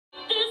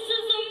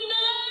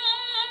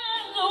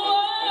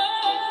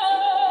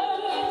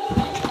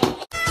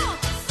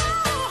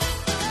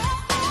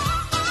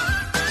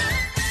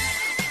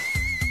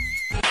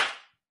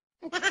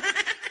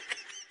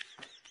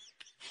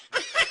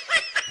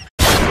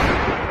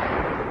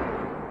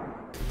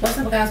What's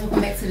up, guys?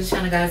 Welcome back to the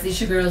channel, guys. It's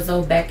your girl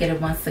Zoe back at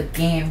it once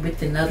again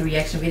with another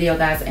reaction video,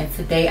 guys. And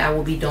today I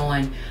will be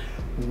doing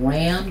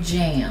Ram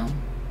Jam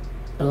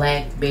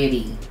Black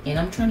Betty, and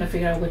I'm trying to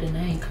figure out where the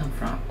name come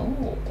from.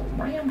 Oh,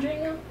 Ram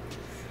Jam.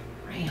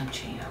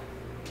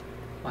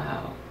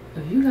 Wow.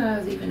 If you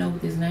guys even know where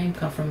this name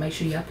come from, make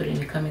sure y'all put it in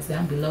the comments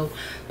down below.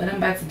 But I'm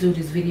about to do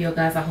this video,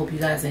 guys. I hope you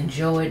guys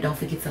enjoy it. Don't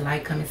forget to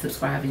like, comment,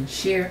 subscribe, and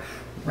share.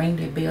 Ring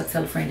that bell.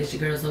 Tell a friend that your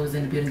girl's always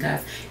in the building,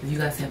 guys. If you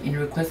guys have any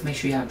requests, make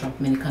sure y'all drop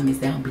them in the comments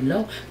down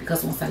below.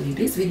 Because once I leave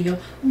this video,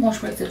 I'm going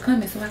straight to the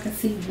comments so I can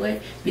see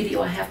what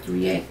video I have to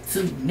react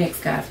to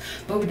next, guys.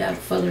 But without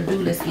further ado,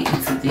 let's get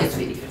into this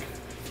video.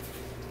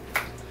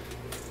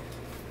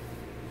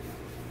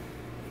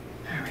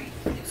 Alright,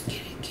 let's get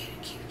it.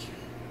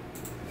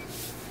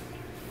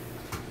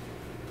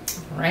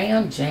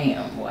 Ram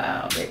Jam.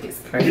 Wow, that is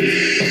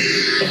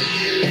crazy.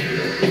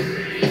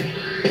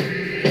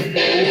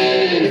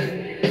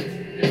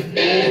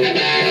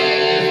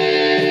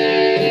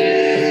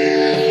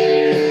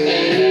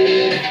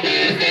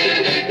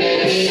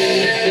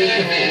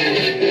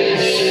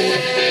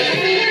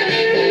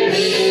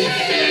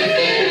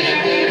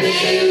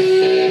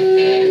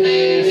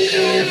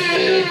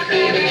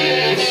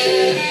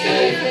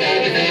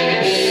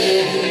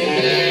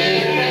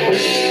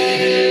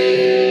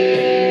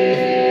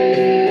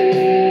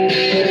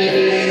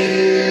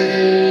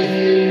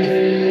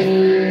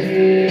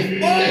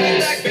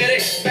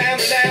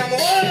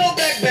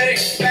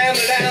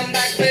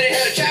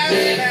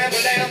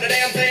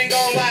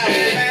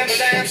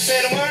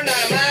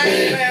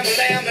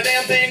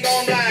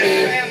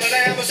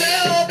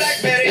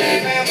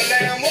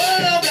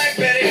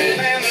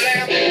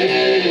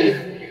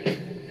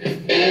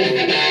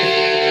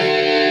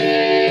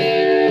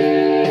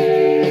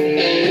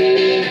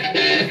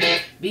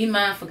 Be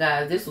mindful,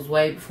 guys, this was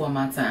way before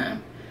my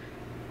time.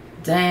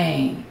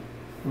 Dang.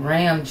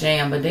 Ram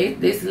Jam. But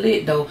this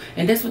lit though,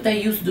 and that's what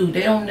they used to do.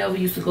 They don't never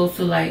used to go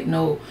to like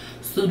no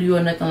studio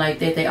or nothing like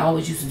that. They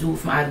always used to do it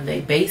from either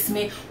their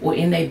basement or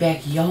in their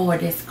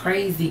backyard. That's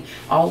crazy.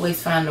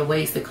 Always find the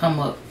ways to come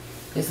up.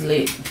 It's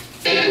lit.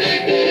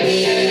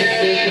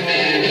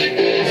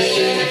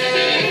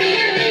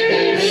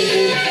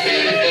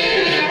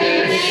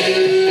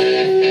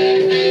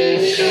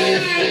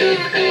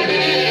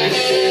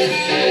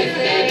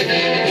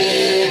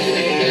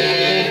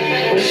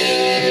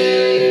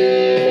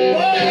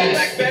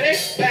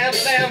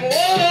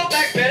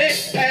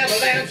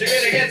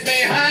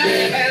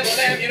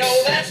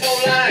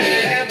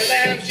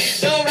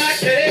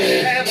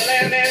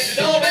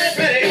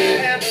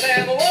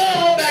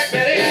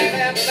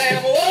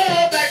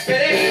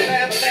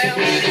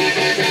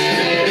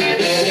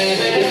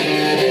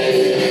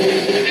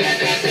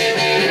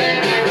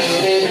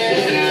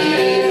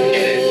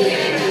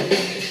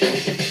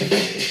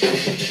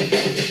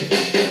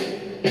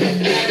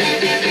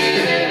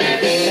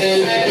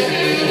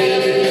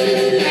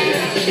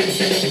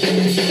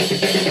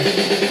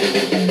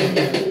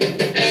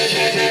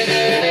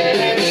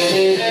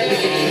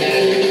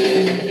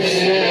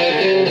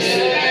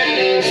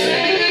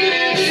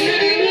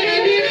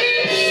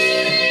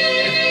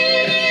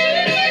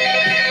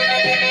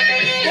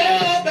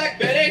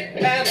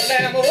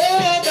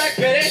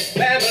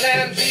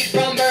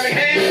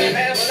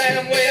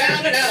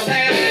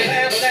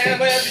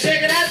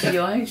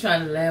 Yo, I ain't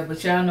trying to laugh,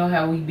 but y'all know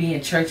how we be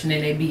in church and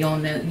then they be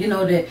on that, you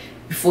know, that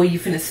before you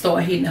finna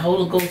start hitting the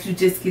Holy Ghost, you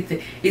just get the,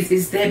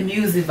 it's that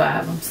music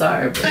vibe. I'm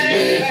sorry, but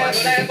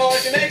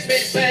she makes me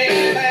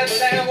sing.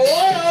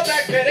 Whoa,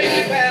 Black Betty,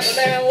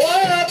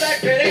 whoa,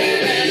 Black Betty.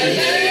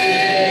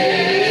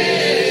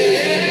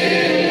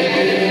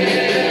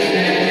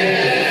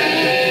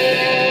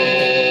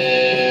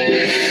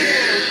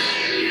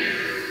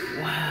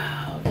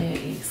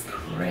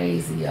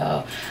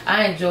 Y'all,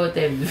 I enjoyed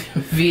that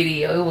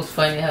video. It was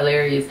funny,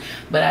 hilarious,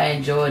 but I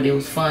enjoyed it. It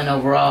was fun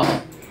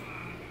overall.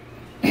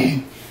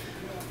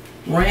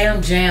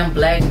 Ram Jam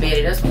Black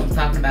Betty, that's what I'm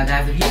talking about,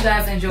 guys. If you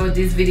guys enjoyed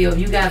this video, if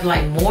you guys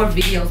like more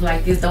videos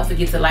like this, don't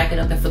forget to like it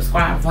up and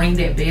subscribe, ring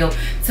that bell,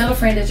 tell a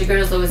friend that your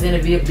girl's always in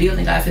the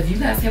building, guys. If you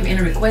guys have any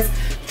requests,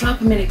 drop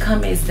them in the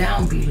comments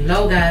down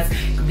below, guys,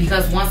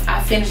 because once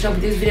I finish up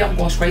with this video, I'm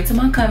going straight to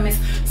my comments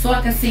so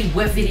I can see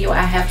what video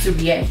I have to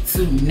react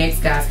to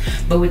next, guys.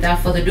 But without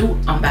further ado,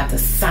 I'm about to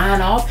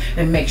sign off,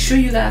 and make sure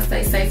you guys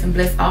stay safe and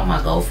bless all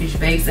my goldfish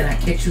babes, and I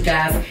catch you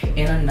guys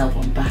in another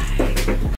one. Bye.